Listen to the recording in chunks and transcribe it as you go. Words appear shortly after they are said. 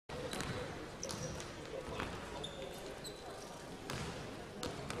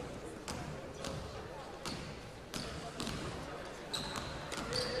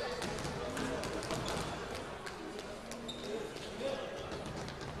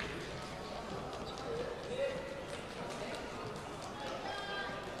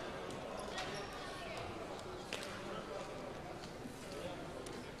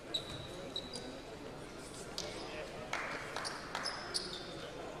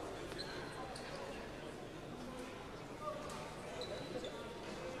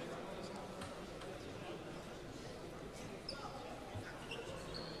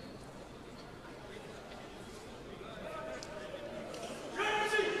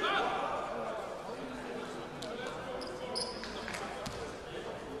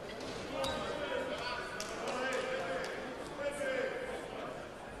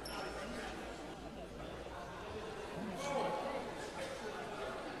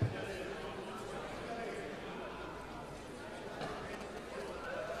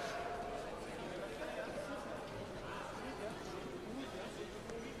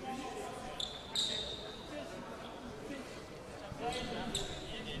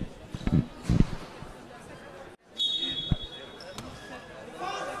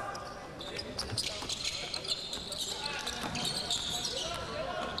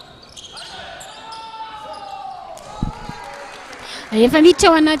Efa miditra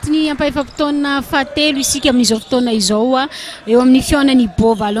ao anatiny ampaefam-potoana fahatelo isika amin'izao fotoana izao eo amin'ny fihaonan'ny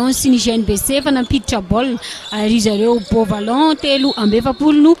Beau Vallon sy ny GNBC fa nampiditra baolina ary zareo Beau Vallon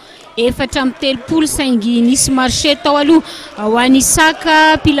 3-4 saingy nisy marché tao aloha ho an'ny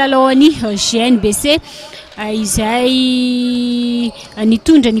saka mpilalao-any GNBC izay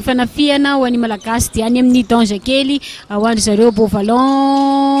nitondra ny fanafiana ho an'ny malagasy dia any amin'ny danger kely ho an'ny zareo Beau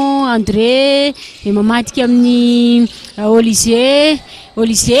Vallon André dia mamadika amin'ny Olivier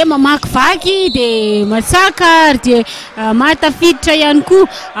mamakivaky dia matsaka ary dia matafiditra ihany koa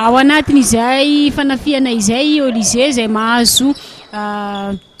ao anatin'izay fanafiana izay Olivier izay mahazo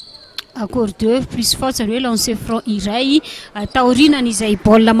accord 2 plus force zareo lancer franc iray taorinan' izay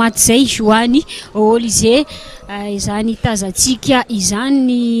baolina maty izay hoany Olivier izany tazantsika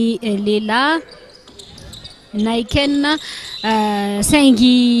izany lehilahy naiken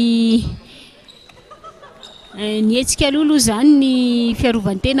saingy nietsika lolo zany ny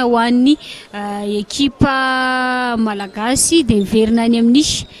fiarovantena ho an'ny ekipa malagasy dia miverina any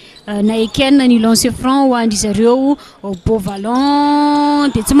amin'ny naiken ny lancer franc ho an'ny zareo Beau Vallon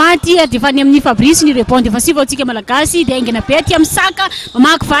dia tsy maty dia fa ny amin'ny Fabrice ny répond défensif atsika malagasy dia aingana be aty amin'ny saka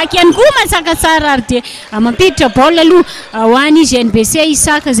mamakivaky ihany koa matsaka tsara ary dia mampiditra baolina aloha ho an'ny GNBC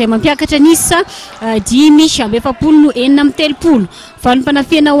isaka izay mampiakatra nisa 10-4-3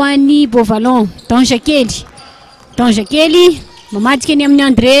 valom-panafiana ho an'ny Beau Vallon danger kely mamadika ny amin'ny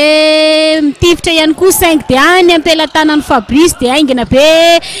André mitifitra ihany koa 5 dia any ampelantanan'ny Fabrice dia aingana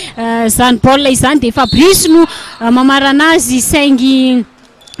be zany baolina izany dia Fabrice no mamarana azy saingy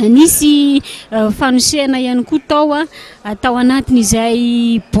nisy fanosehana ihany koa tao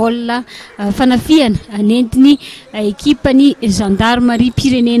anatin'izay baolina fanafiana nentin'ny ekipany gendarmerie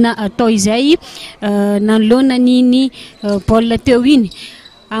pirenena atao izay nanoloana niny baolina teo iny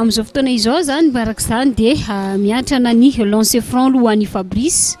amin'izao fotoana izao zany baraka izany dia miatrana ny lancer franc aloha an'ny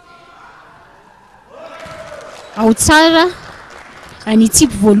Fabrice ao tsara ny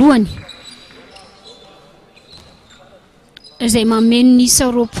tsipy voalohany izay mameno ny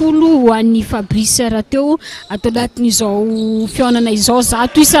 20 ho an'ny Fabrice raha teo atao anatin'izao fihaonana izao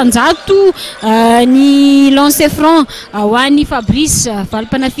 100 ny lancer franc ho an'ny Fabrice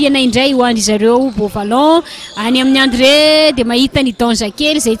valom-panafiana indray ho an'ny zareo Beau Vallon any amin'ny André dia mahita ny danger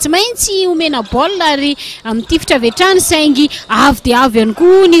kely izay tsy maintsy omena baolina ary mitifitra vetrany saingy avy dia avy ihany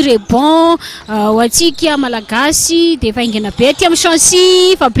koa ny rebond ho atsika malagasy dia efa aingana be aty amin'ny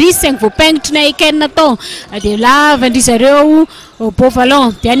chancy Fabrice saingy voapaingitra na ekenina tao dia lavandry zareo Beau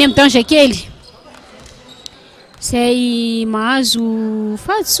Vallon dia any amin'ny danger kely izay mahazo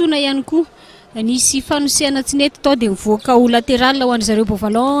fahadisoana ihany koa nisy fanosehana tsy nety tao dia mivoaka ho latéral ho an'ny zareo Beau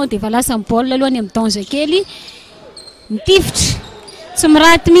Vallon dia efa lasa ny baolina aloha any amin'ny danger kely mitifitra tsy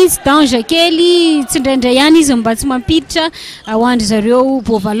miraty mihitsy danger kely tsy indraindray ihany izy mba tsy mampiditra ho an'ny zareo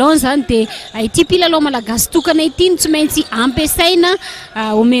Beau Vallon zany dia ity mpilalao malagasy tokana ity no tsy maintsy ampiasaina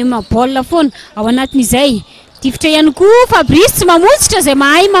omema baolina foana ao anatin'izay tifitra ihany koa Fabrice tsy mamotsitra izay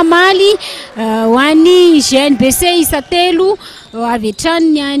mahay mamaly ho an'ny GNBC isa 3 avy hatrany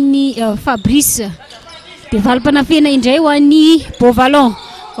ny an'ny Fabrice dia valom-panafiana indray ho an'ny Beau Vallon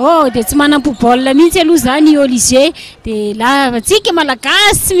dia tsy manampo baolina mihitsy aloha zany Olivier dia lavantsika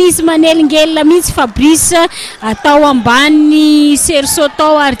malagasy tsy misy manelingelina mihitsy Fabrice atao ambany serso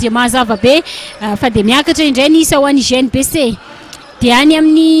tao ary dia mahazava be fa dia miakatra indray ny isa ho an'ny GNBC dia any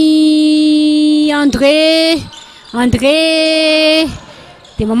amin'ny André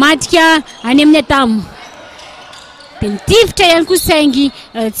dia mamadika any amin'ny Adamo dia mitifitra ihany koa saingy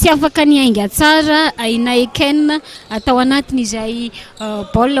tsy afaka ny ainga tsara aina eken atao anatin'izay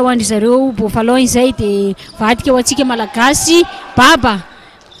baolina ho an'ny zareo Beau Vallon izay dia vadika ho atsika malagasy baba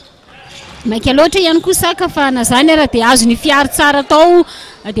maika loatra ihany koa saka fa na zany ara dia azo ny fiary tsara tao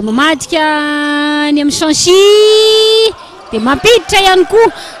dia mamadika ny amin'ny chancy dia mampiditra ihany koa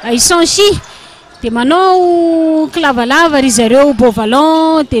chancy dia manao kilavalava ry zareo Beau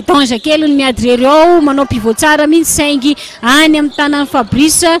Vallon dia danger kely ny miady rereo manao pivot tsara mihitsy saingy any amin'ny tanan'ny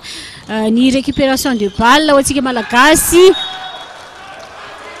Fabrice ny récupération de balle ho atsika malagasy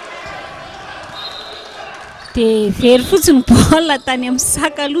dia very fotsiny baolina tany amin'ny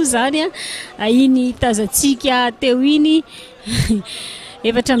saka aloha zany iny tazantsika teo iny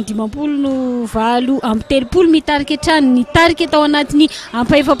 7-4 mitarika hatrany ny tarika tao anatiny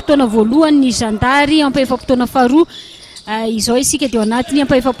ampaefam-potoana voalohany ny Gendarmerie ampaefam-potoana faharoa izao isika dia anatiny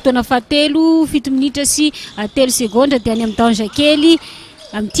ampaefam-potoana fahatelo 7 minitra sy 3 segondra dia any amin'ny danger kely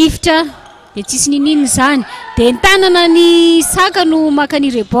mitifitra dia tsisy ninino zany dia nitanana ny saka no maka ny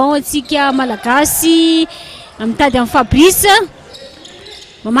rebond antsika malagasy mitady amin'ny Fabrice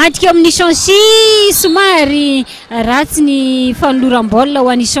mamadika amin'ny Chancy somary ratsy ny fanoloram-baolina ho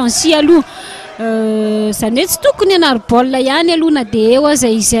an'ny Chancy aloha zany hoe tsy tokony hanary baolina ihany aloha na dia eo aza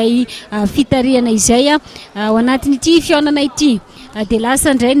izay fitariana izay ao anatin'ity fihaonana ity dia lasa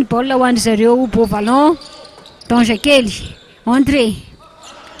indray ny baolina ho an'ny zareo beau vallon danger kely André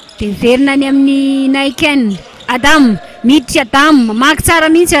dia verina any amin'ny Naiken Adam miditra Adam mamaky tsara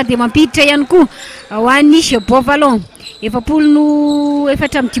mihitsy dia mampiditra ihany koa ho an'ny beau vallon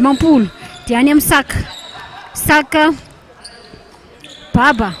 7-4 dia any amin'ny saka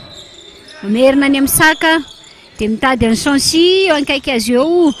baba mamerina any amin'ny saka dia mitady any Chancy eo ankaiky azy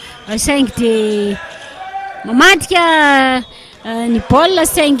eo saingy dia mamadika ny baolina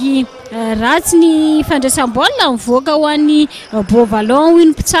saingy ratsy ny fandraisam-baolina mivoaka ho an'ny beau vallon hoy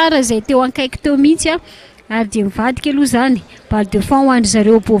ny mpitsara izay teo ankaiky teo mihitsy ary dia mivadika aloha zany balle de fond ho an'ny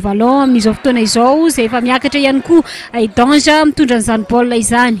zareo beau vallon amin'izao fotoana izao izay efa miakatra ihany koa Danger mitondra an'izany baolina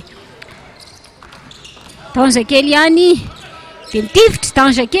izany Danger kely ihany dia mitifitra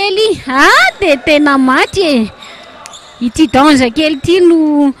Danger kely dia tena maty ity Danger kely ity no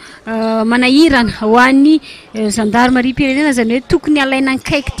manahirana ho an'ny gendarmerie pirenena zany hoe tokony alaina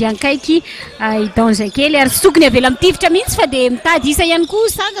ankaiky dia ankaiky Danger kely ary tsy tokony avela mitifitra mihitsy fa dia mitady isa ihany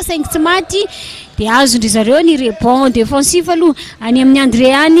koa saka saingy tsy maty dia azondry zareo ny rebond défensif aloha any amin'ny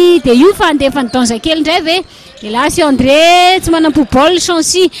André any dia io fa andefa ny Danger kely indray ve dia lasy André tsy manam-po baolina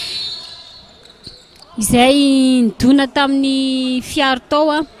Chancy izay nidona tamin'ny fiaro tao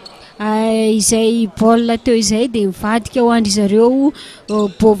izay baolina teo izay dia mivadika ho andry zareo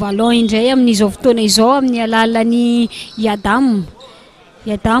beau vallon indray amin'izao fotoana izao amin'ny alalan'ny Yadam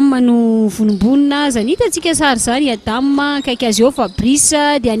no volombonina zany hitantsika sary zany Yadam akaiky azy eo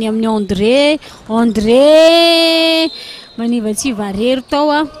Fabrice dia any amin'ny André manivatsy varery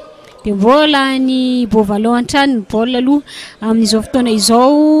tao dia mbola ny beau vallon an-trano ny baolina aloha amin'izao fotoana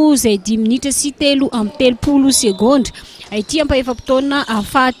izao izay 10 minitra sy 3 segondra ity ampaefam-potoana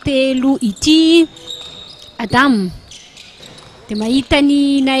fahatelo ity Adam dia mahita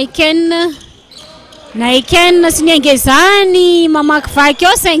ny Naiken sy ny angezany mamaky vaky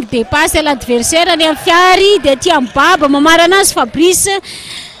ao saingy dépasse l'adversaire ny amin'ny fiary dia tia amin'ny baba mamarana azy Fabrice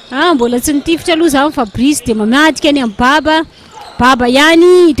mbola tsy nitifitra aloha zany Fabrice dia mamadika ny amin'ny baba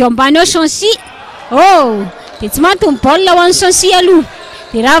ihany dia ambany ao Chancy dia tsy manto ny baolina ho an'ny Chancy aloha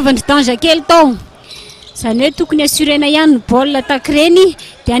dia ravany Danger kely tao zany hoe tokony assurena ihany ny baolina takreny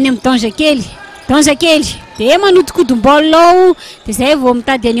dia any amin'ny Danger kely dia manodikodim-baolina ao dia zay vao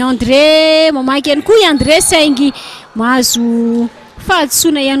mitady any André mamaky ihany koa i André saingy mahazo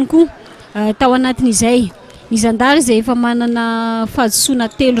fahadisoana ihany koa tao anatin'izay ny zandary izay efa manana fahadisoana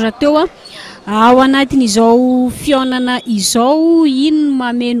 3 raha teo ao anatin'izao fihaonana izao ino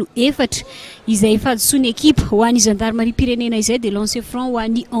mameno 4 izay fahadisoany ekipa ho an'ny gendarmerie pirenena izay dia lancer franc ho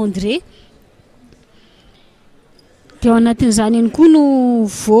an'ny André dia ao anatin'izany ihany koa no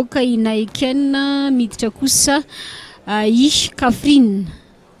voaka i Naiken miditra kosa i Kafrine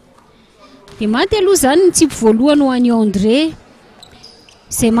dia maty aloha zany ny tsipo voalohany ho an'ny André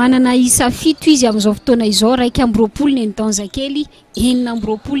izay manana isa 7 izy amin'izao fotoana izao 2 ny Danger kely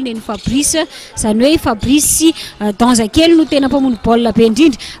 9 ny Fabrice zany hoe Fabrice sy Danger kely no tena mpamono baolina be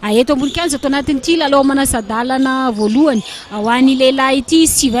indrindra eto ambony kianja ato anatin'ity lalao manasadalana voalohany ho an'ny lehilahy ity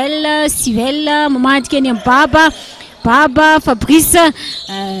Sivel mamadika ny amin'ny baba Fabrice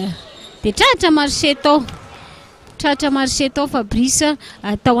dia tratra marché tao Fabrice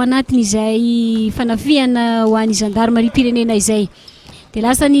tao anatin'izay fanafihana ho an'ny gendarmerie pirenena izay dia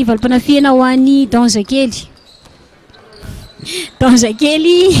lasa ny valim-panafihana ho an'ny Danger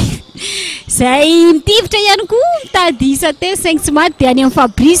kely zay mitifitra ihany koa mitady isa teo saingy tsy maty dia any amin'ny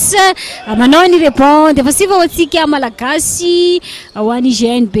Fabrice manao ny rebond défensif ho antsika malagasy ho an'ny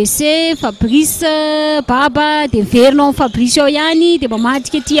GNBC Fabrice baba dia verina amin'ny Fabrice ao ihany dia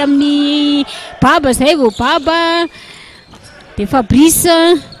mamadika aty amin'ny baba zay vao baba dia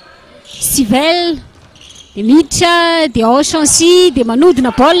Fabrice Sivel dia miditra dia ao Chancy dia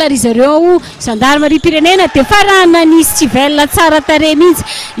manodina baolina ry zareo gendarmerie pirenena dia farana ny Sivel tsara tare mihitsy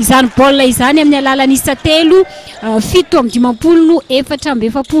izany baolina izany amin'ny alalan'ny isa 3 7-10 no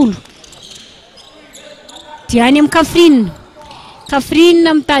 4-70 dia any amin'ny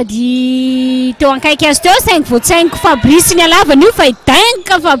Kafrine mitady teo ankaiky azy teo saingy voatsaingo Fabrice ny alavany io fa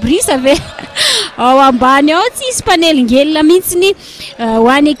hidaingoka Fabrice ave ao ambany ao tsisy panelingelina mihitsy ny ho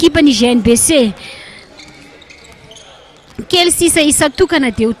an'ny ekipa ny GNBC kely sisa isa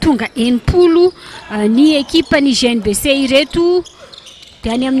tokana dia ho tonga enimpolo ny ekipa ny GNBC ireto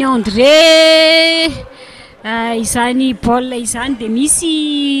dia any amin'ny André izany baolina izany dia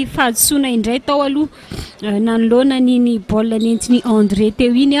misy fahadisoana indray tao aloha nanoloana ny baolina nentiny André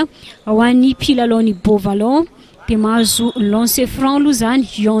teo iny ho an'ny mpilalao beau vallon dia mahazo lancer franc aloha zany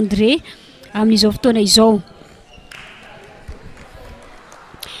i André amin'izao fotoana izao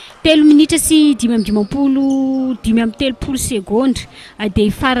 3 minitra sy 5:30 segondra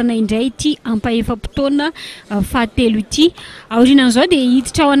dia farana indray ity ampahefam-potoana fahatelo ity aorianan'izao dia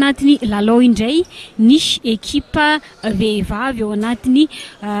hiditra ao anatiny lalao indray ny ekipa vehivavy ao anatiny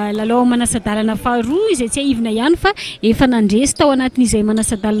lalao manasadalana faharoa izay tsy haivina ihany fa efa nandresy tao anatiny izay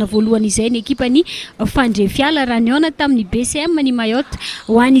manasadalana voalohany izay ny ekipa ny Fandrefiala Raniona tamin'ny BCM ny Mayotte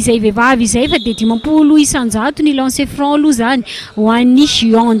ho an'izay vehivavy izay fa dia 50 isanjato ny lancer franc aloha zany ho an'ny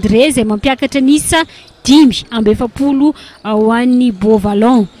André zay mampiakatra nisa 5:70 ho an'ny beau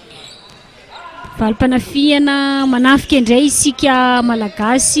vallon valim-panafiana manafika indray isika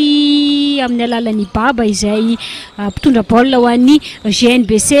malagasy amin'ny alalan'ny baba izay mpitondra baolina ho an'ny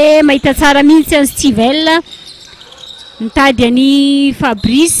GNBC mahita tsara mihitsy any Stivel mitady any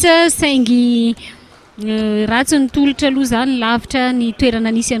Fabrice saingy ratsy ny tolotra aloha zany lavitra ny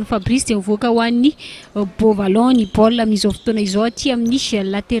toerana nisy an'ny Fabrice dia mivoaka ho an'ny beau vallon ny baolina amin'izao fotoana izao aty amin'ny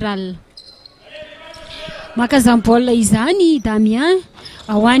latéral makazany baolina izany Damien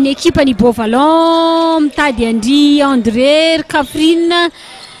ho an'ny ekipa ny beau vallon mitady andry André Catherine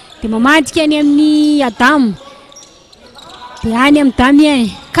dia mamadika any amin'ny Adam dia any amin'ny Damien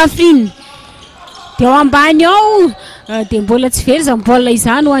Catherine dia ao ambany ao dia mbola tsy very zany baolina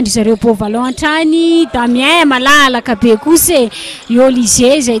izany ho andry zareo beau vallon antrany Damien malalaka be kosa i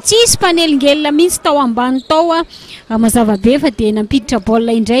Olivier zay tsisy panelingelina mihitsy tao ambany tao mazava be fa dia nampiditra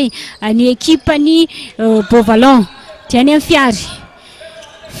baolina indray ny ekipa ny beau vallon dia any amin'ny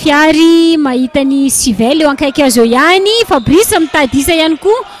Fiary mahita ny Sivel eo ankaiky azy eo ihany Fabrice mitady isa ihany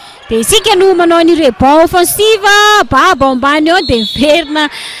koa dia isika no manao ny rebond offensive baba ao ambany ao dia miverina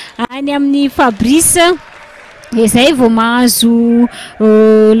any amin'ny Fabrice izay vao mahazo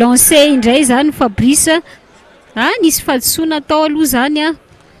lancer indray zany Fabrice nisy fahadisoana atao aloha zany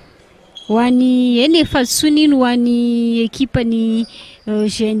ho an'ny eny fahadisoana iny ho an'ny ekipa ny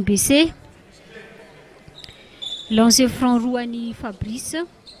GNBC lancer franc roa an'ny Fabrice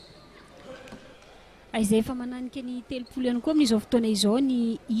izay efa mananika ny 30 ihany koa amin'izao fotoana izao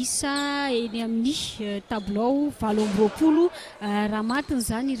ny isa eny amin'ny tableau 20 raha matiny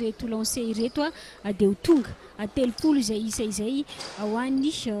zany ireto lancer ireto dia ho tonga 30 izay isa izay ho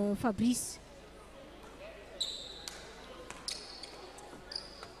an'ny Fabrice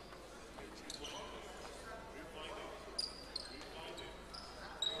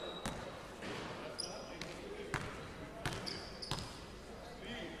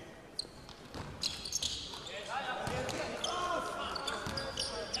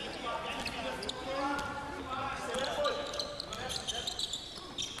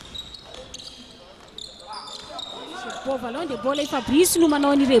beau vallon dia bola i Fabrice no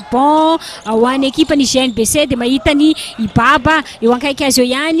manao ny rebond ho an'ny ekipa ny GNBC dia mahita ny Ibaba eo ankaiky azy eo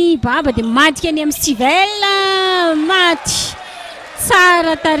ihany Ibaba dia madika ny amin'ny Stivel maty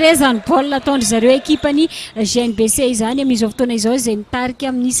tsara tarezany baolina ataondry zareo ekipa ny GNBC izany amin'izao fotoana izao izay mitarika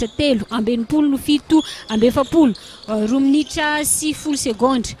amin'ny 7:70 2 minitra sy 10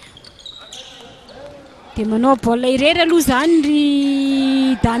 segondra dia manao baolina irery aloha zany ry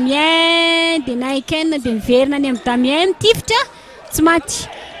Damien dia Naiken dia miverina any amin'ny Damien mitifitra tsy maty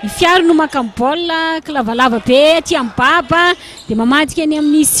i Fiary no maka amin'ny baolina lavalava be aty amin'ny baba dia mamadika any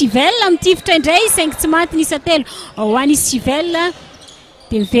amin'ny Stivel mitifitra indray saingy tsy maty ny satelo ho an'ny Stivel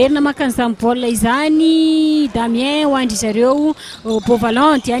dia miverina maka an'izany baolina izany Damien ho andry zareo beau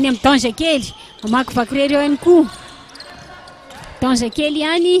vallon dia any amin'ny danger kely mamakivaky rery eo ihany koa danger kely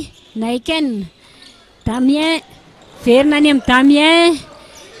ihany Naiken Damien verina any amin'ny Damien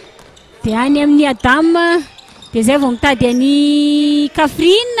dia any amin'ny Adam dia zay vao mitady any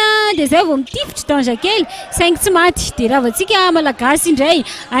Catherine dia zay vao mitifitra danger kely saingy tsy maty dia ravantsika malagasy indray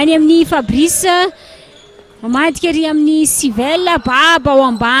any amin'ny Fabrice mamadika ry amin'ny Stivel baba ao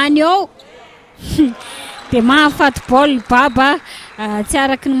ambany ao dia mahafaty baolina baba tsy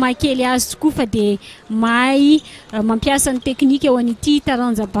araky ny mahakely azy tokoa fa dia mahay mampiasa ny teknika eo an'ity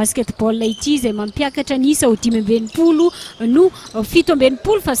taranja basketball ity izay mampiakatra ny isa ho 5:20 no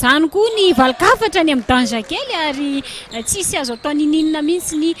 7:20 fa zany koa ny valikafatra ny amin'ny danger kely ary tsisy azo atao nininina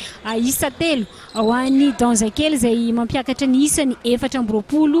mihitsy ny isa telo ho an'ny danger kely izay mampiakatra ny isa ny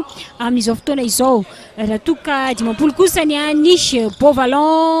 4:20 amin'izao fotoana izao raha toka 50 kosa ny an'ny beau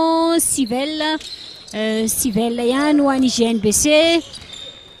vallon Stivel Stivel ihany ho an'ny GNBC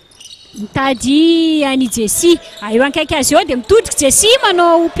mitady any Jesy eo ankaiky azy eo dia mitodika Jesy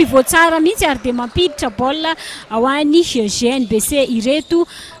manao pivot tsara mihitsy ary dia mampiditra baolina ao an'ny GNBC ireto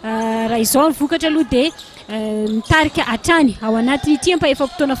raha izao ny vokatra aloha dia mitarika hatrany ao anatin'ity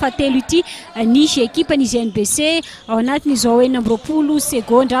ampaefam-potoana fahatelo ity nisy ekipa ny GNBC ao anatin'izao 20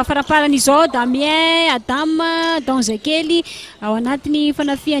 segondra faraparan'izao Damien Adama Danzakely ao anatin'ny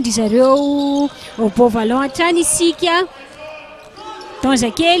fanafiandry zareo Beauvalon hatrany isika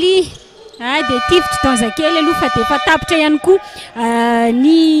Danzakely dia tifitra Danzakely aloha fa dia efa tapitra ihany koa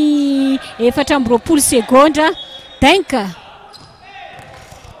ny 4 segondra Danka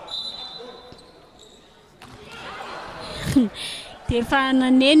dia efa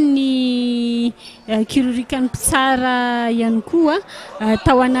naneno ny kirorikany mpitsara ihany koa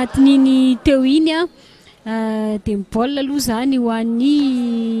tao anatin'iny teo iny dia mibaolina aloha zany ho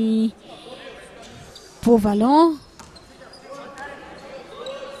an'ny Beauvalon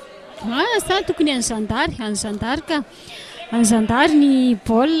sa tokony any Zandary ka any Zandary ny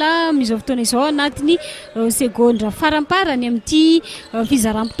baolina amin'izao fotoana izao anatin'ny segondra faramparany amin'ity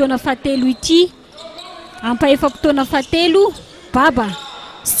fizaram-potoana fahatelo ity ampaefam-potoana fahatelo Baba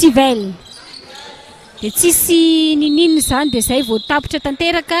Stivel dia tsisy ninina zany dia zay vao tapitra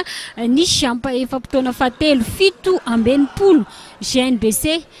tanteraka nisy ampaefam-potoana fahatelo 7-20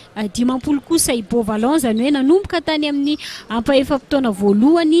 GNBC 10 kosa i Beauvalon zany hoe nanomboka tany amin'ny ampaefam-potoana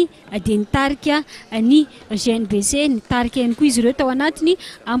voalohany dia nitarika ny GNBC nitarika ihany koa izy ireo tao anatiny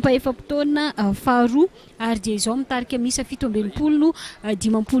ampaefam-potoana faharoa ary dia izao mitarika misa 17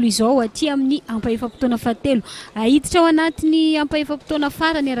 10 izao aty amin'ny ampaefam-potoana fahatelo hiditra ao anatin'ny ampaefam-potoana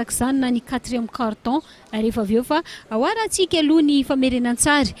farany araka izany na ny 4e carton rehefa avy eo fa hoarantsika aloha ny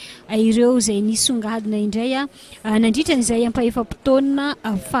famerenan-tsary ireo izay nisongadina indray nandritra n'izay ampaefam-potoana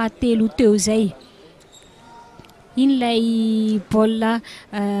fahatelo teo zay iny lay baolina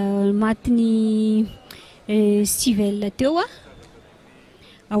matiny Stivel teo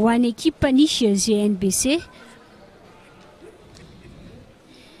ho an'ny ekipa ny GNBC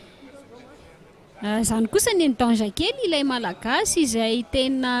zany kosa ny Danzakely ilay malagasy izay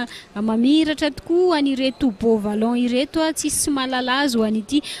tena mamiratra tokoa anireto Beauvalon ireto tsisy malalazo ho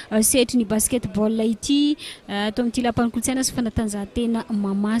an'ity setry ny basketball ity atao amin'ity lapan'ny kolontsaina sy fanatanjahantena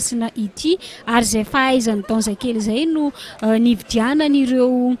mamasina ity ary zay fahaizany Danzakely zay no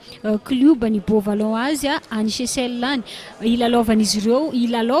nividianan'ireo club ny Beauvalon azy any Seychelles any ilalaovan'izy ireo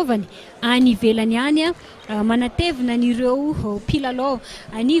ilalaovany any ivelany any manatevina n'ireo mpilalao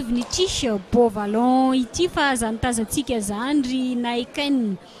anivony ity Beauvalon ity fa zanytazantsika zany ry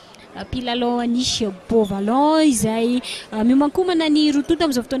Naiken mpilalao anisy Beauvalon izay miomankomana ny rotonta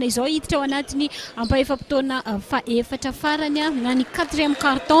amin'izao fotoana izao hiditra ao anatiny ampaefam-potoana faha-efatra farany na ny 4e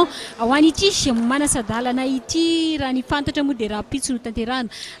carton ao an'ity manasadalana ity raha ny fantatra moa dia raha pitsy no tanterahana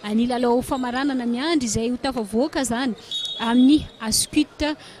ny lalao famaranana miandry izay ho tafavoaka zany amin'ny Ascut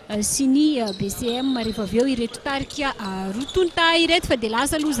sy ny BCM rehefa avy eo ireto tarika rotonta ireto fa dia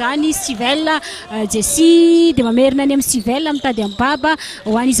lasa aloha zany Stivel Jesy dia mamerina any amin'ny Stivel mitady amin'ny Baba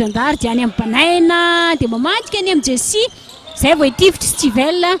ho an'ny Zandary dia any amin'ny Banaina dia mamadika any amin'ny Jesy zay vao hitifitra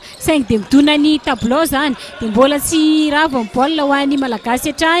Stivel saingy dia midona ny tableau zany dia mbola tsy rava ny baolina ho an'ny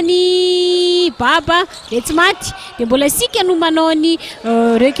malagasy hatrany Baba dia tsy maty dia mbola sika no manao ny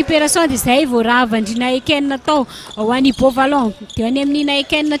récupération dia zay vao ravandry Naiken tao ho an'ny Beauvalon dia any amin'ny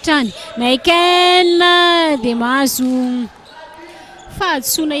Naiken hatrany Naiken dia mahazo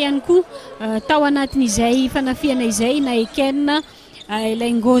fahadisoana ihany koa tao anatin'izay fanafiana izay Naiken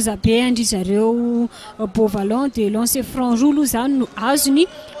ilay ngoza be andry zareo Beauvalon dia lancer franc roue aloha zany no azony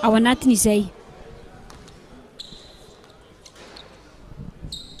ao anatin'izay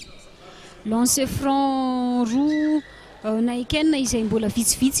lancer franc roue Naiken izay mbola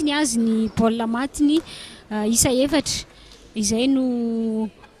vitsivitsy ny azy ny baolina matiny isa efatra izay no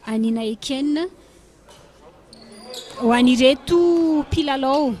any Naiken ho an'ireto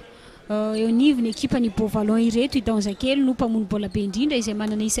mpilalao eo nivony ekipa ny Beauvalon ireto i Danzakely no mpamono baolina be indrindra izay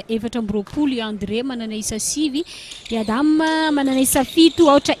manana isa 4 i André manana isa 5 i Adama manana isa 7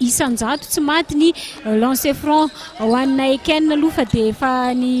 ohatra isan-jato tsy maty ny lancer franc ho an'ny Naiken aloha fa dia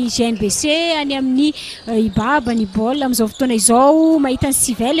efa ny GNBC any amin'ny Ibaba ny baolina amin'izao fotoana izao mahita ny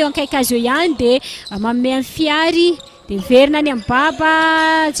Stivel eo ankaiky azy eo ihany dia manome amin'ny fiary dia verina any amin'ny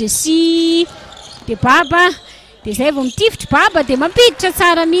Baba Jesy dia Baba dia zay vao mitifitra Baba dia mampiditra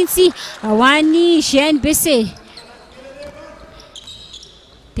tsara mihitsy ho an'ny GNBC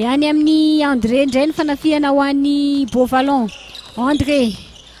dia any amin'ny André indray ny fanafiana ho an'ny Beauvalon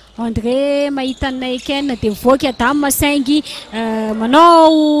André mahita ny Naiken dia mivoaka Adam masaingy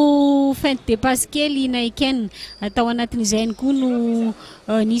manao feinte de passe kely Naiken. Atao anatin'izay ihany koa no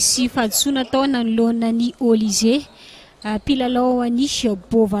nisy fahadisoana tao nanoloana ny Olysée. Mpilalao any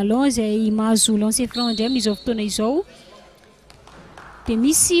beau vallon izay mahazo lancer franc indray amin'izao fotoana izao. Dia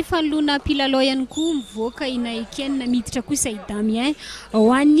misy fanoloana mpilalao ihany koa mivoaka i Naiken miditra kosa i Damien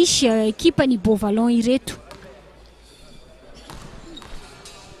ho an'ny ekipa ny beau vallon ireto.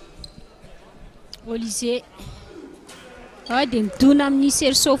 Olysée dia midona amin'ny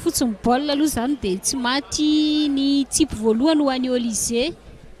cerceau fotsiny baolina aloha zany dia tsy maty ny tsipy voalohany ho an'ny Olysée.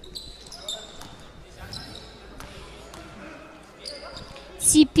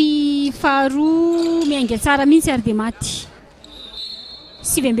 Tsipy faharoa miainga tsara mihitsy ary dia maty.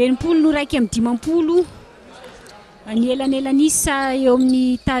 7-20 no 1-10 ny elanelanisa eo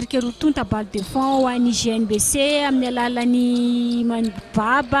amin'ny tarika rotonta balle de fond ho an'ny GNBC amin'ny alalan'ny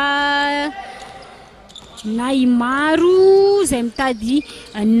Manibaba na i maro izay mitady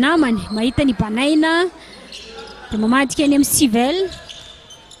namany mahita ny banaina dia mamadika any amin'ny Sivel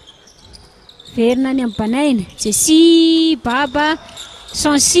verina any amin'ny banaina Jesy Baba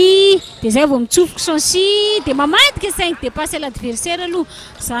Sansi dia zay vao mitsofoka Sansi dia mamadika 5 de passe l'adversaire aloha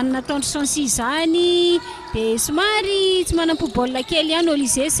izany nataondry Sansi izany dia somary tsy manam-po baolina kely ihany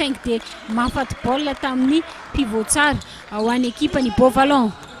Olysée 5 de mahafaty baolina tamin'ny pivot tsara ho an'ny ekipa ny beau vallon.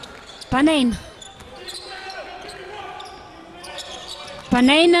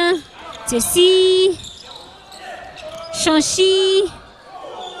 Banaina Jesy Sansi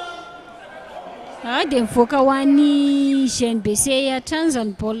dia mivoaka ho an'ny GNBC hatrany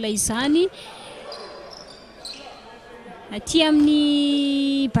zany baolina izany aty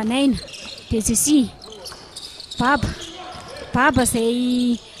amin'ny banaina dia Jesy Baba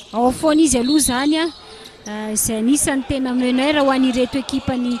izay ao foana izy aloha zany izay anisan'ny tena meneur ho an'ireto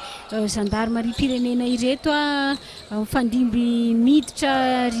ekipa ny gendarmerie pirenena ireto mifandimby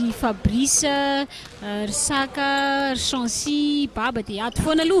miditra ry Fabrice ry Saka ry Sansi Baba dia ato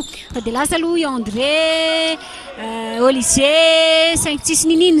foana aloha fa dia lasa aloha i André Olysée 5 tsisy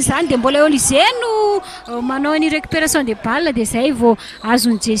nininy zany dia mbola Olysée no manao ny récupération de balle dia zay vao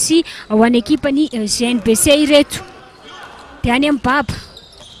azony Jesy ho an'ny ekipa ny GNBC ireto. Dia any amin'ny Baba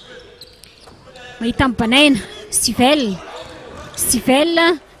mahita amin'ny banaina Stivel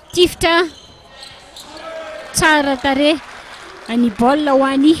tifitra tsara tare ny baolina ho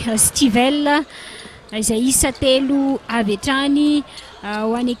an'ny Stivel izay isa 3 avy hatrany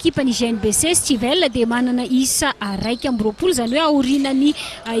ho an'ny ekipa ny GNBC. Stivel dia manana isa 2-20 zany hoe aorinany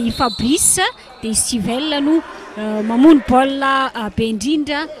i Fabrice dia Stivel no mamono baolina be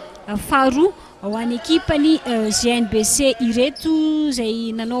indrindra faharoa ho an'ny ekipa ny GNBC ireto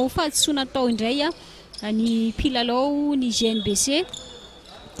izay nanao fahadisoana tao indray ny mpilalao ny GNBC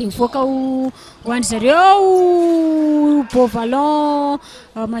dia mivoaka ho an'ny zareo beau vallon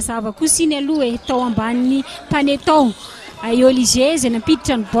mazava kosa iny aloha tao ambanin'ny paneton i Olysée izay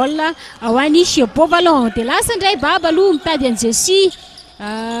nampiditra ny baolina ho an'ny beau vallon dia lasa indray Baba aloha mitady an'i Jesy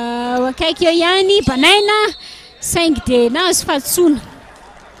akaiky eo ihany banaina 5 de nahazo fahadisoana.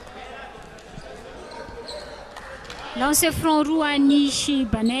 Lancer franc roa an'ny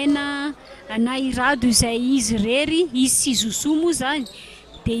banaina na irado izay izy rery izy sy zoso moa zany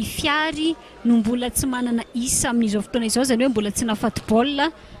dia i Fiary no mbola tsy manana isa amin'izao fotoana izao zany hoe mbola tsy nahafaty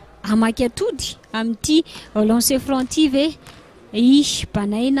baolina amaky atody amin'ity lancer franc ty ve i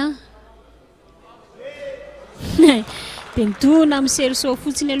banaina dia mitona amin'ny cerceau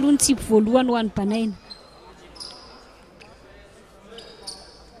fotsiny aloha ny tsipy voalohany ho an'ny banaina.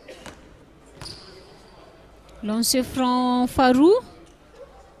 Lancer franc faharoa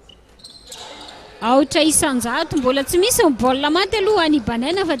aotra isan-jato mbola tsy misy ny baolina maty aloha any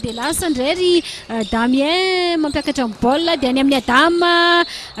banaina fa dia lasa indray ry Damien mampiakatra ny baolina dia any amin'ny Adama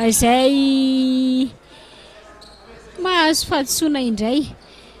izay mahazo fahadisoana indray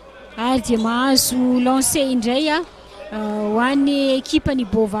ary dia mahazo lancer indray ho an'ny ekipa ny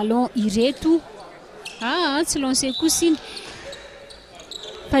beau vallon ireto tsy lancer kosa iny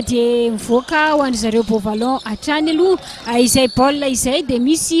fa dia mivoaka ho an'ny zareo beau vallon hatrany aloha izay baolina izay dia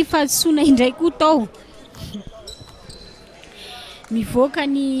misy fahadisoana indray koa tao mivoaka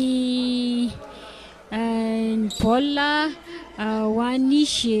ny baolina ho an'ny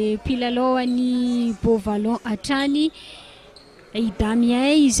mpilalao an'ny beau vallon hatrany i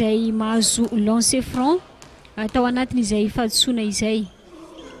Damien izay mahazo lancer franc tao anatin'izay fahadisoana izay.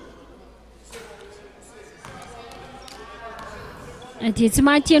 Dia tsy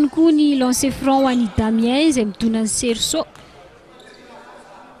maty ihany koa ny lancer franc ho an'ny Damien izay midona ny cerceau.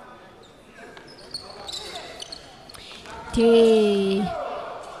 Dia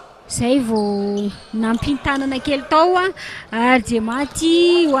zay vao nampintanana kely tao ary de maty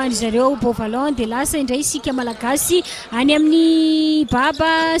ho an'ny zareo beau vallon de lasa indray isika malagasy any amin'ny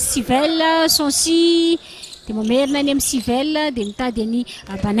baba Sivel Sancy de mamerina any amin'ny Sivel de mitady any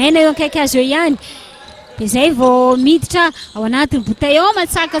banaina eo akaiky azy eo ihany de zay vao miditra ao anatin'ny bouteille ao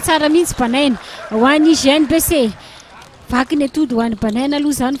matsaka tsara mihitsy banaina ho an'ny GNBC vakiny atody ho an'ny banaina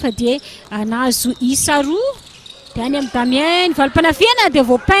aloha zany fa de nahazo isa roa de any amin'ny Damien valim-panafiana de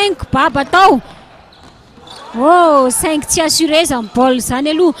vao paingo baba tao 5 tsy assuré zany bol zany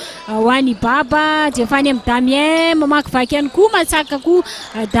aloha ho an'ny baba de efa any amin'ny Damien mamakivaky ihany koa matsaka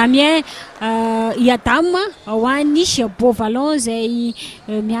koa Damien Iadam ho an'ny beau vallon zay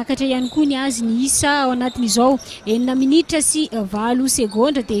miakatra ihany koa ny azy ny isa ao anatin'izao 9 minitra sy 9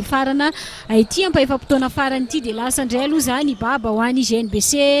 segondra de farana ity ampaefam-potoana farany ity de lasa indray aloha zany baba ho an'ny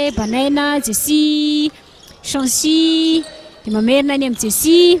GNBC banaina Jesy Sancy de mamerina any amin'ny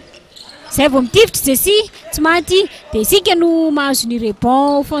Jesy zay vao mitifitra Jesy tsy maty de isika no mahazo ny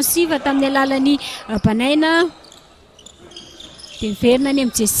rebond offensive tamin'ny alalan'ny banaina de miverina any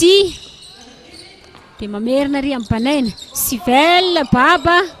amin'ny Jesy de mamerina ry amin'ny banaina Sivel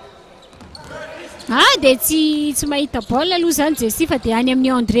baba de tsy mahita baolina aloha zany Jesy fa de any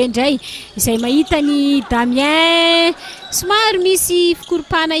amin'ny André indray izay mahita ny Damien somary misy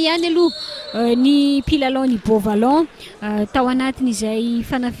fikoropana ihany aloha ny pilalon ny beau vallon tao anatin'izay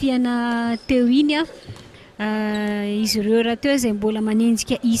fanafiana teo iny izy ireo raha teo izay mbola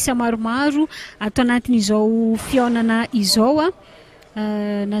manenjika isa maromaro atao anatin'izao fionana izao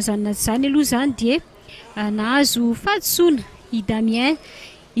nazany zany aloha zany de nahazo fahadisoana i Damien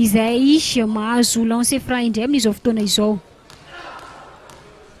izay mahazo lancer franc indray amin'izao fotoana izao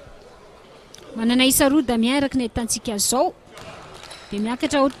manana isa roa Damien araka ny ahitantsika zao de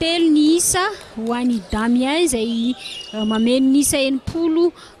miakatra hôtely ny isa ho an'ny Damien izay mameno ny isa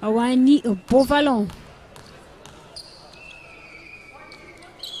 80 ho an'ny beau vallon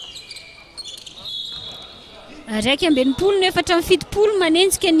raiky amby 80 no efatra amin'ny fitopolo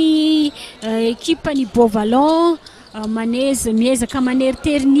manenjika ny ekipa ny beau vallon miezaka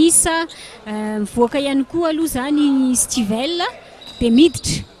maneritery ny isa mivoaka ihany koa aloha zany ny Stivel de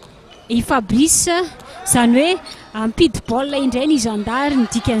miditra i Fabrice zany hoe ampidi baolina indray ny Zandary ny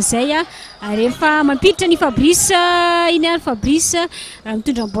dikan'izay rehefa mampiditra ny Fabrice iny ary Fabrice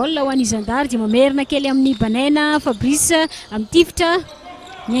mitondra baolina ho an'ny Zandary de mamerina kely amin'ny banaina Fabrice mitifitra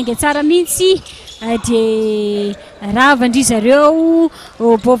miainga tsara mihitsy de ravandry zareo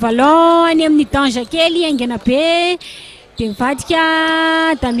beau vallon any amin'ny danger kely aingana be de mivadika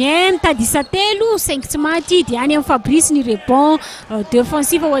Damien mitady isa telo 5 tsy maty de any amin'ny Fabrice ny rebond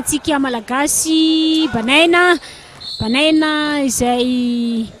défensif ho antsika malagasy banaina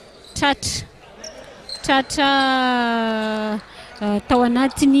izay tratra tao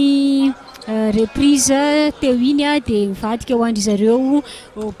anatiny reprise teo iny de mivadika ho andry zareo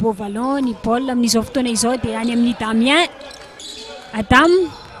beau vallon ny baolina amin'izao fotoana izao de any amin'ny Damien Adam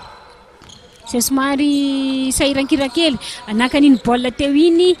zay somary sahiran-kirakely anaka an'iny baolina teo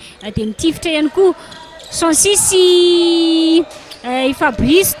iny de mitifitra ihany koa Sancy sy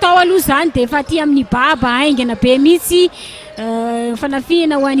Fabrice tao aloha zany de efa aty amin'ny baba aingana be mihitsy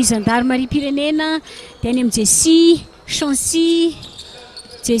fanafihana ho an'ny Gendarmerie Pyrénéena de any amin'ny Jesy Sancy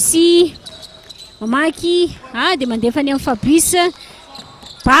Jesy mamaky de mandefa any amin'ny Fabrice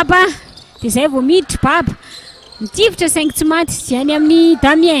baba de zay vao miditra baba mitifitra 5 tsy maty sy any amin'ny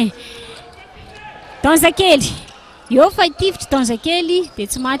Damien Danzakely eo fa itifitra Danzakely de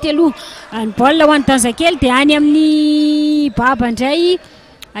tsy maty aloha ny baolina ho an'ny Danzakely de any amin'ny baba indray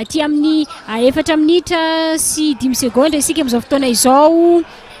aty amin'ny 4 minitra sy 10 segondra isika amin'izao fotoana izao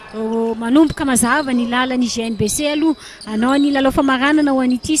manomboka mazava ny lalan'ny GNBC aloha anao ny lalao famaranana ho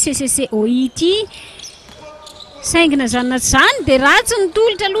an'ity CCCOI ity saingina zany zany de ratsy ny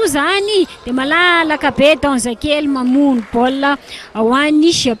tolotra aloha zany de malalaka be Danzakely mamono baolina ho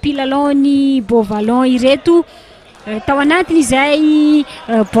an'ny pilalon ny beau vallon ireto tao anatiny izay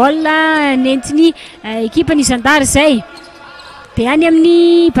baolina nentiny ekipa ny Zandary zay de any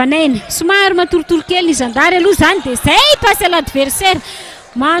amin'ny banaina somary matorotoro kely ny Zandary aloha zany de zay passe à l'adversaire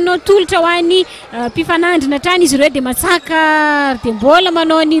manao tolotra ho an'ny mpifanandrina trany izy ireo de matsaka de mbola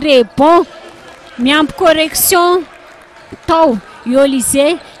manao ny rebond miampy correction tao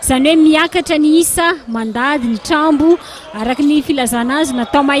Iolise zany hoe miakatra ny isa mandady ny trambo araka ny filazana azy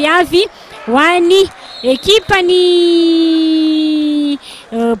natao mayavy ho an'ny ekipa ny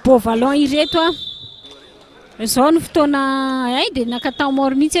beau vallon ireto zao ny fotoana de nakatao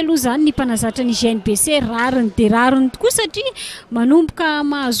moro mihitsy aloha zany ny mpanazatra ny GNBC rariny de rariny tokoa satria manomboka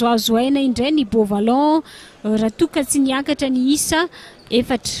mahazoazo aina indray ny beau vallon raha toka tsy niakatra ny isa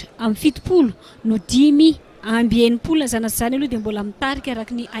efatra amin'ny fitopolo no 5 amby enimpolo zany aloha dia mbola mitarika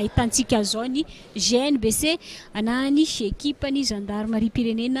araka ny ahitantsika zao ny GNBC anahany ekipany gendarmerie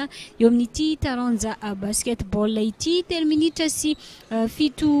pirenena eo amin'ity taranja basketball ity 3 minitra sy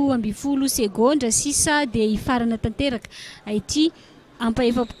 17 segondra sisa dia ifarana tanteraka ity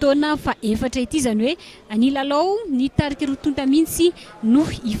ampaefam-potoana fa efatra ity zany hoe anilalao ny tarika rotonta mihitsy no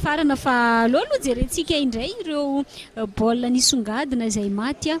ifarana fa aloha jerentsika indray ireo baolina nisongadina izay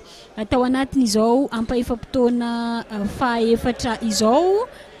maty atao anatin'izao ampaefam-potoana fa efatra izao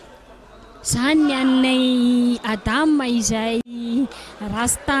zany annay Adama izay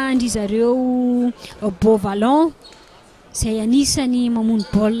rastandry zareo beau vallon izay anisany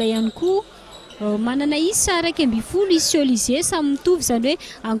mamono baolina ihany koa manana isa araka 12 isy Olivier samy mitovy zany hoe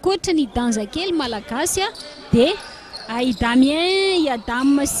ankoatra ny danjakely malagasy dia i Damien i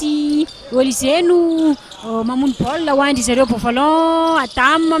Adama sy Olivier no mamono baolina ho andry zareo beau vallon.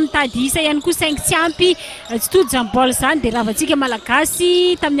 Adama mitady isa ihany koa 5 tsy ampy tsy tody zany baolina zany dia ravantsika malagasy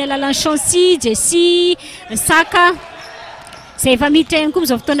tamin'ny alalan'ny Chancy Jessie Saka izay efa miditra ihany koa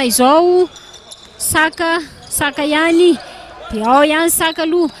amin'izao fotoana izao Saka ihany dia ao ihany Saka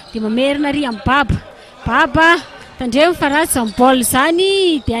aloha dia mamerina ry amin'ny Baba tandremo fa ratsy amin'ny baolina zany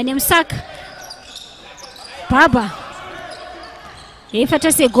dia any amin'ny Saka Baba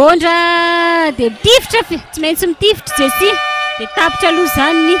 4 segondra dia mitifitra tsy maintsy mitifitra Jessie dia tapitra aloha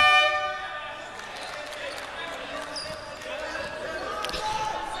zany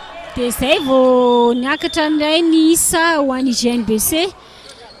dia izay vao niakatra indray ny isa ho an'ny GNBC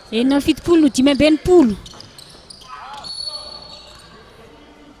 70 no 5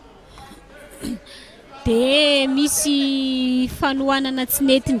 dia misy fanohanana tsy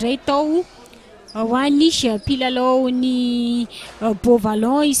nety indray tao ho an'ny mpilalao ny beau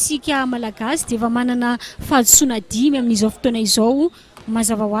vallon isika malagasy dia efa manana fahadisoana 5 amin'izao fotoana izao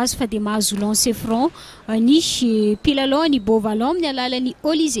mazava ho azy fa dia mahazo lancer franc ny mpilalao ny beau vallon amin'ny alalan'ny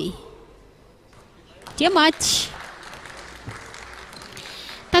Olivier dia maty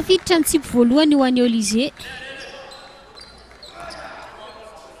tafiditra ny tsipo voalohany ho an'ny Olivier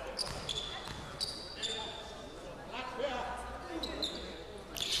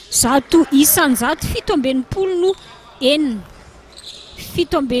zato isanjato 7 no 7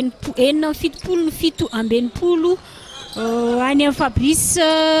 any amin'ny Fabrice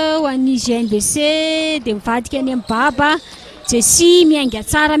ho an'ny GNBC dia mivadika any amin'ny Baba Jessie miainga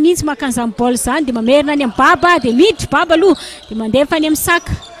tsara mihitsy makan'izany baolina zany dia mamerina any amin'ny Baba dia miditra Baba aloha dia mandefa any amin'ny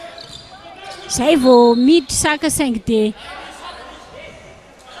Saka izay vao miditra Saka 5 dia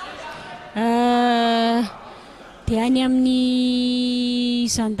dia any amin'ny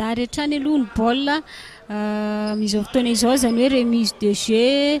zandary hatrany aloha ny baolina amin'izao fotoana izao zany hoe remise de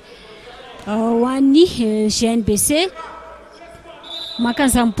jeu ho an'ny GNBC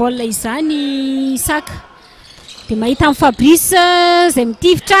makan'izany baolina izany Saka dia mahita amin'ny Fabrice izay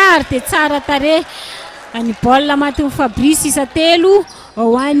mitifitra ary dia tsara tare ny baolina maty ny Fabrice isa 3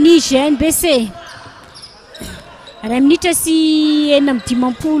 ho an'ny GNBC 2 minitra sy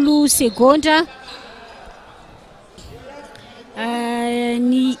 19 segondra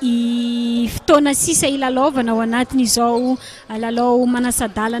ny fotoana sisa ilalaovana ao anatin'izao lalao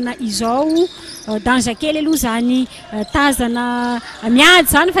manasadalana izao danjakely aloha zany tazana miady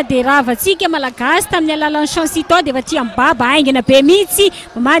zany fa dia ravantsika malagasy tamin'ny alalan'ny Chancy tao dia efa tia amin'ny Baba aingana be mihitsy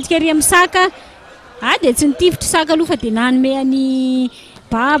mamadika ry amin'ny Saka dia tsy nitifitra Saka aloha fa dia nanome any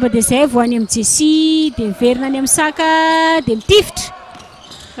Baba dia izay vao any amin'ny Jessie dia miverina any amin'ny Saka dia mitifitra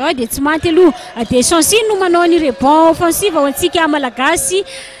dia tsy maty aloha dia Chancy no manao ny rebond offensive ao antsika malagasy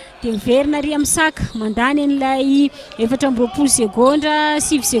dia miverina ry amin'ny Saka mandany an'ilay 20 segondra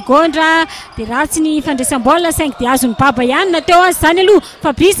 7 segondra dia ratsy ny fandraisam-baolina 5 dia azony Baba ihany nateo azy zany aloha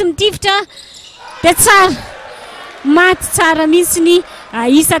Fabrice mitifitra dia tsara maty tsara mihitsy ny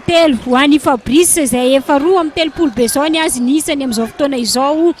isa 3 ho an'ny Fabrice izay efa 2 amin'ny 30 be zao ny azy ny isany amin'izao fotoana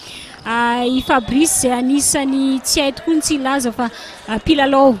izao i Fabrice izay anisany tsy hay tokoa ny tsy ilaza fa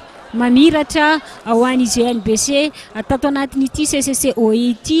mpilalao mamiratra ho an'ny GNBC tato anatin'ity CCCO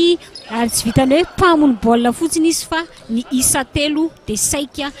ity ary tsy vitany hoe mpamony baolina fotsiny izy fa ny isa 3 dia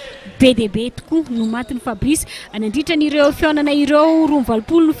saika be dia be tokoa no maty ny Fabrice nandritra n'ireo fihaonana ireo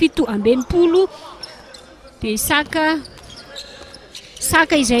 27 dia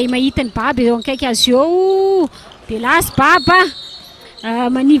Saka izay mahita ny Baba eo akaiky azy eo dia lasy Baba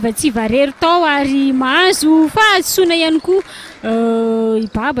manivatsiva rery tao ary mahazo fahadisoana ihany koa i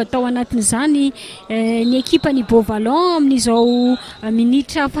Baba tao anatin'izany ny ekipa ny beau vallon amin'izao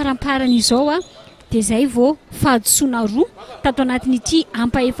minitra faramparany izao dia zay vao fahadosoana roa tato anatin'ity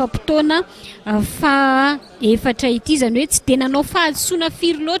ampaefam-potoana fa efatra ity, zany hoe tsy dia nanao fahadosoana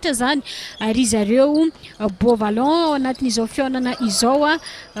firy loatra zany ary zareo beau vallon ao anatin'izao fihaonana izao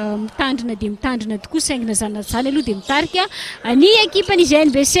mitandrina dia mitandrina tokoa saingina zany aloha dia mitarika ny ekipany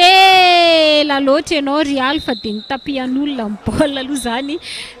GNBC laloatra ianao Rial fa dia nitapian'olona amin'ny baolina aloha zany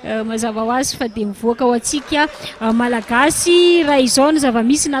mazava ho azy fa dia mivoaka ho antsika malagasy raha izao no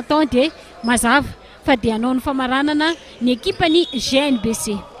zava-misy natao dia mazava fa dia anao ny famaranana ny ekipany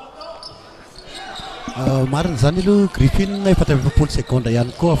GNBC. Marina zany aloha Griffin efatra amby 20 seconde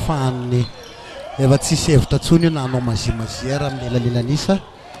ihany koa ahafahany efa tsisy hevitra tsony io na anao mazimazière amin'ny elanelanisa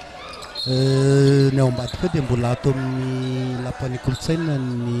ny ao ambady koa dia mbola ato amin'ny lapan'ny kolotsaina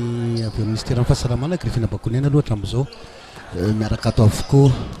ny avy amin'ny ministère fahasalamana Griffin Bakoniana aloha hatramin'izao miaraka ato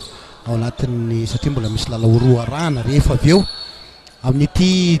avokoa ao anatin'ny satria mbola misy lalao arahana rehefa avy eo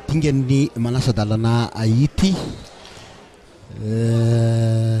amin'ity dingan'ny manasa-dalana ity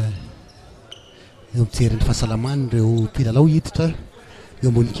eo mijery ny fahasalamana ireo mpilalao hiditra eo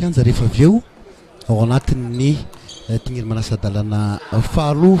ambony kianja rehefa avy eo ao anatin'ny dingan'ny manasa-dalana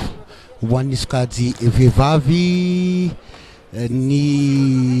faharoa ho an'ny sokajy vehivavy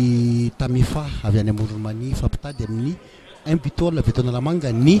ny tamifa avy any Amoromani fampitady amin'ny imbitol avy eto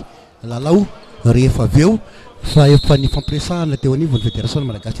Analamanga ny lalao rehefa avy eo fa efa ny fampiresahana teo anivon'ny fédération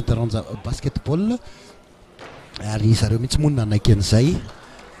malagasy taranja basketball ary zareo mihitsy monina anaiky an'izay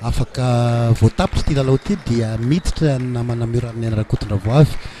afaka voatapitra ity lalao ity dia miditra namana murarny anarakotondravo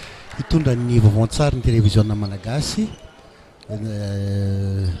avy hitondra ny vaovaontsary ny télévision malagasy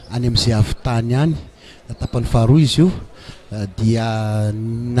any amin'izay avitany any tapany faharoa izy io dia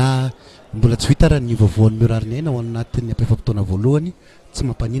na mbola tsy vita raha ny vaovaon'ny murarny aina ao anatin'ny ampaefam-potoana voalohany tsy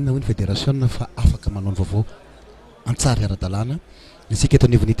mampaninona hoe ny fédération fa afaka manao ny vaovao antsary ara-dalàna isika eto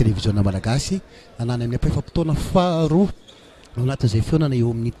anivon'ny télévision malagasy anany amin'ny ampaefam-potoana faharoa ao anatin'izay fionana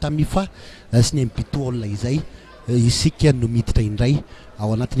eo amin'ny tamifa sy ny imbitol izay isika no miditra indray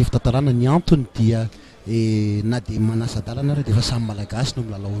ao anatin'ny fitantarana ny antony dia na dia manasa-dalana ary dia efa samy malagasy no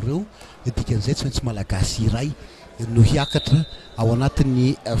milalao ireo dikan'izay tsy maintsy malagasy iray no hiakatra ao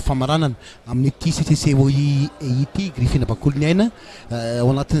anatin'ny famaranana amin'ity CCCOI ity Griffin Bakoniana ao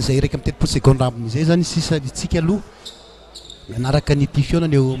anatin'izay raika amin'ny 30 seconde amin'izay zany sisa itsika aloha anaraka nyity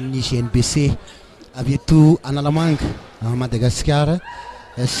fionana eo amin'ny GNBC avy eto Analamanga Madagasikara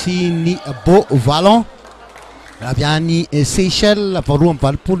sy ny beau vallon avy any Seychelles varoa amby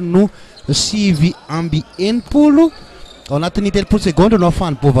 20 no 7-20 ao anatin'ny 30 seconde no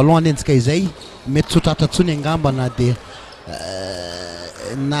ahafahany beau vallon anenjika izay mety tsotratra tsony angamba na dia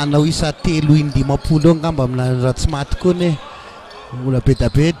nanao isa 3-5 eo angamba amina raha tsy maty koa ne mbola be da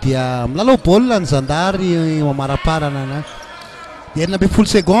be dia milalao baolina ny zandary mamaraparana na dia 20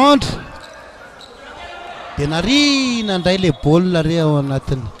 seconde dia narina indray le baolina re ao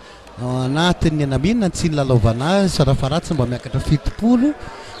anatin'ny anaminina tsy ny lalaovana azy sarafaratsy mba miakatra 70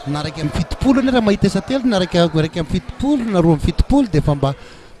 naraiky amin'ny 70 ne raha mahita isa telo naraiky amin'ny 70 na roa amin'ny 70 dia fa mba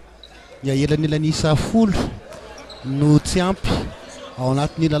elanelanisa 10 no tsy ampy ao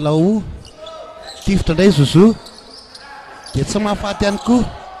anatin'ny lalao tifitra indray zozo dia tsy mahafaty ihany koa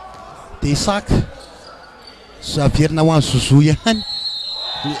dia isaka averina ho any zozo ihany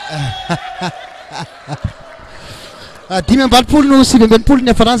 5-20 no 7-20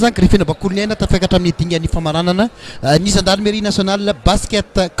 ny hafarana zany Griffin Bakoniana tafiakatra amin'ny dingan'ny famaranana ny gendarmerie nationale basket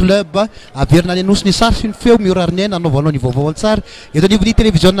club averina any anosy ny sary sy ny feo miorarny aina anaovanao ny vaovao antsary eto anivon'ny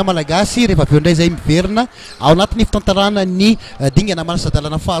télévision malagasy rehefa avy eo indray zay miverina ao anatin'ny fitantarana ny dingana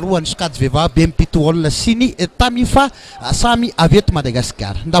manasa-dalana faharoa ny sokajy vehivavy MPTOL sy ny tamifa samy avy eto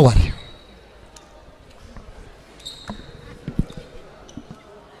Madagasikara ndahoary